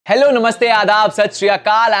Hello, Namaste, Adab, Sat Shri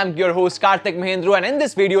Akal. I'm your host Karthik Mahendru, and in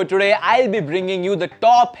this video today, I'll be bringing you the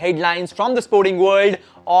top headlines from the sporting world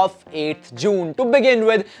of 8th June. To begin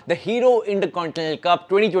with, the Hero Intercontinental Cup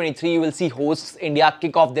 2023 will see hosts India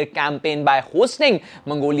kick off their campaign by hosting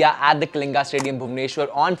Mongolia at the Kalinga Stadium, Bhubaneswar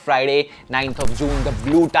on Friday, 9th of June. The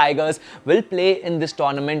Blue Tigers will play in this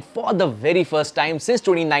tournament for the very first time since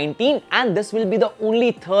 2019, and this will be the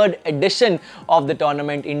only third edition of the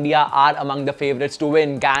tournament. India are among the favourites to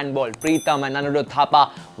win. Ganball, Preetham and Anuruddh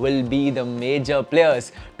Thapa will be the major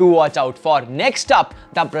players to watch out for. Next up,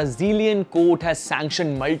 the Brazilian court has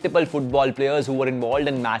sanctioned multiple football players who were involved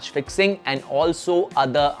in match fixing and also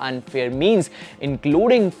other unfair means,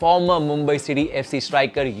 including former Mumbai City FC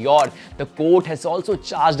striker Ygor. The court has also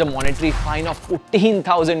charged a monetary fine of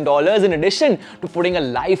 $14,000 in addition to putting a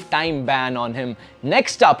lifetime ban on him.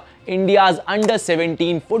 Next up, India's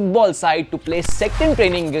under-17 football side to play second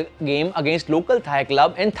training game against local Thai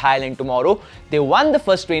club in Thailand tomorrow. They won the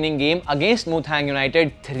first training game against Muthang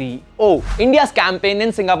United 3-0. India's campaign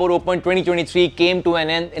in Singapore Open 2023 came to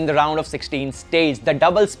an end in the round of 16 stage. The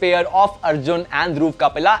doubles pair of Arjun and Dhruv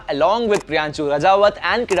Kapila along with Priyanshu Rajawat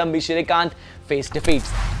and Kidambi Srikanth face defeats.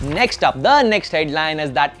 Next up, the next headline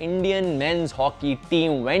is that Indian men's hockey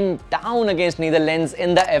team went down against Netherlands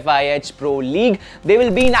in the FIH Pro League. They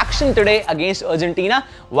will be in action today against Argentina,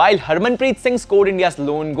 while Harmanpreet Singh scored India's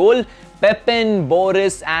lone goal. Pepijn,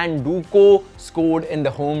 Boris and Duco scored in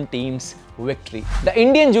the home team's victory. The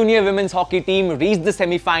Indian junior women's hockey team reached the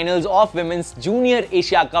semi-finals of Women's Junior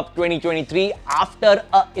Asia Cup 2023 after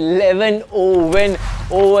a 11-0 win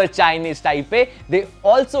over Chinese Taipei. They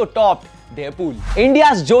also topped their pool.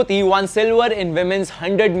 India's Jyoti won silver in women's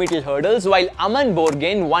 100-meter hurdles, while Aman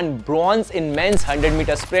Borgen won bronze in men's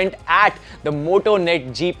 100-meter sprint at the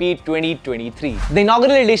MotoNet GP 2023. The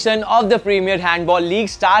inaugural edition of the Premier Handball League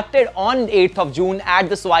started on 8th of June at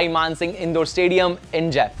the Swai Man Singh Indoor Stadium in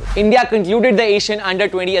Jaipur. India concluded the Asian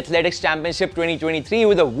Under-20 Athletics Championship 2023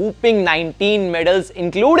 with a whopping 19 medals,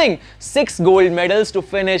 including 6 gold medals, to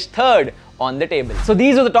finish third on the table. So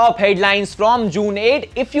these are the top headlines from June 8.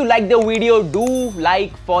 If you like the video, do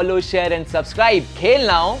like, follow, share and subscribe. Khel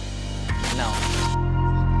now.